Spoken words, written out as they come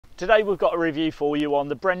Today we've got a review for you on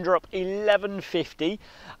the Brenderup 1150,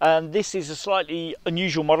 and this is a slightly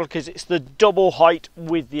unusual model because it's the double height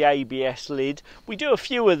with the ABS lid. We do a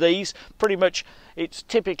few of these. Pretty much it's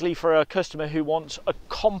typically for a customer who wants a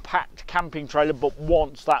compact camping trailer but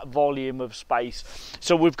wants that volume of space.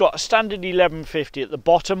 So we've got a standard 1150 at the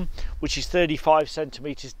bottom, which is 35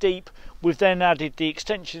 centimeters deep. We've then added the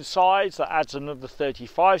extension sides that adds another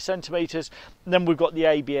 35 centimeters, and then we've got the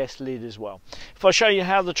ABS lid as well. If I show you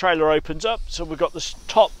how the trailer opens up, so we've got the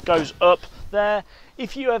top goes up there.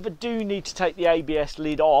 If you ever do need to take the ABS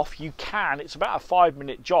lid off, you can. It's about a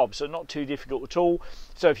 5-minute job, so not too difficult at all.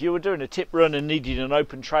 So if you were doing a tip run and needed an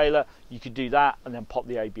open trailer, you could do that and then pop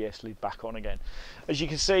the ABS lid back on again. As you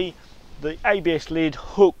can see, the ABS lid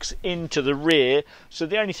hooks into the rear, so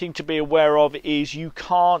the only thing to be aware of is you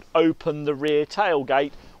can't open the rear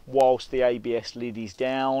tailgate whilst the ABS lid is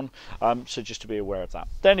down, so just to be aware of that.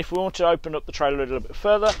 Then if we want to open up the trailer a little bit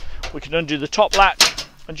further, we can undo the top latch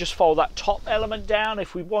and just fold that top element down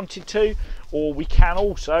if we wanted to, or we can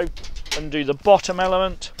also undo the bottom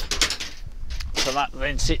element, so that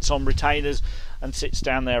then sits on retainers and sits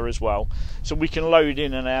down there as well, so we can load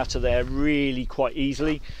in and out of there really quite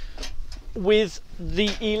easily. With the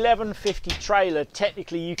 1150 trailer,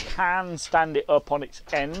 technically you can stand it up on its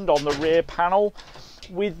end on the rear panel.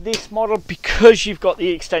 With this model, because you've got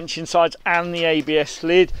the extension sides and the ABS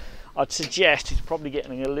lid, I'd suggest it's probably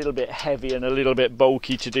getting a little bit heavy and a little bit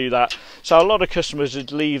bulky to do that. So a lot of customers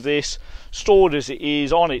would leave this stored as it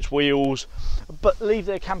is on its wheels, but leave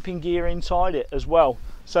their camping gear inside it as well.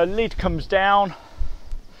 So lid comes down,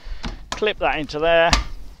 clip that into there,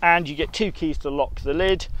 and you get 2 keys to lock the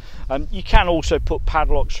lid. You can also put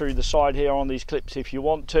padlocks through the side here on these clips if you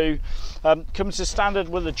want to. Comes as standard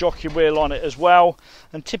with a jockey wheel on it as well,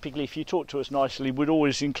 and typically if you talk to us nicely we'd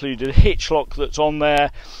always include a hitch lock that's on there,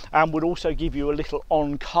 and would also give you a little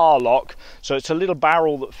on-car lock. So it's a little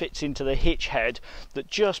barrel that fits into the hitch head that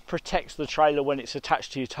just protects the trailer when it's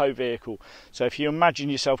attached to your tow vehicle. So if you imagine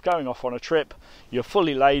yourself going off on a trip, you're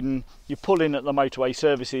fully laden, you pull in at the motorway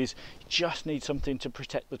services, you just need something to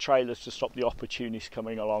protect the trailers to stop the opportunists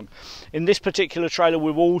coming along. In this particular trailer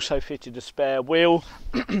we've also fitted a spare wheel,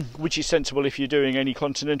 which is sensible if you're doing any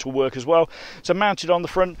continental work as well. So mounted on the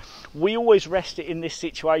front, we always rest it in this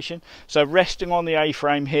situation, so resting on the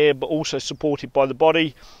A-frame here but also supported by the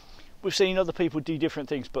body. We've seen other people do different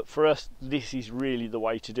things, but for us this is really the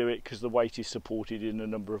way to do it because the weight is supported in a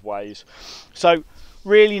number of ways. So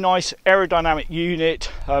really nice aerodynamic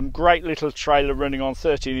unit, great little trailer running on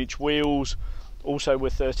 13-inch wheels, also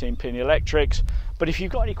with 13-pin electrics. But if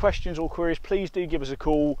you've got any questions or queries, please do give us a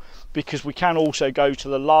call, because we can also go to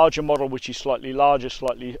the larger model, which is slightly larger,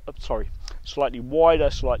 slightly wider,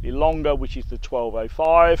 slightly longer, which is the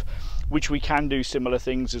 1205, which we can do similar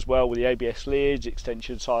things as well with the ABS lids,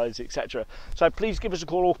 extension sides, etc. So please give us a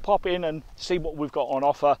call or pop in and see what we've got on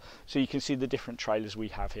offer, so you can see the different trailers we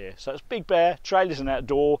have here. So it's Big Bear Trailers and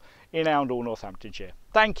Outdoor in Oundle, Northamptonshire.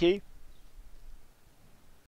 Thank you.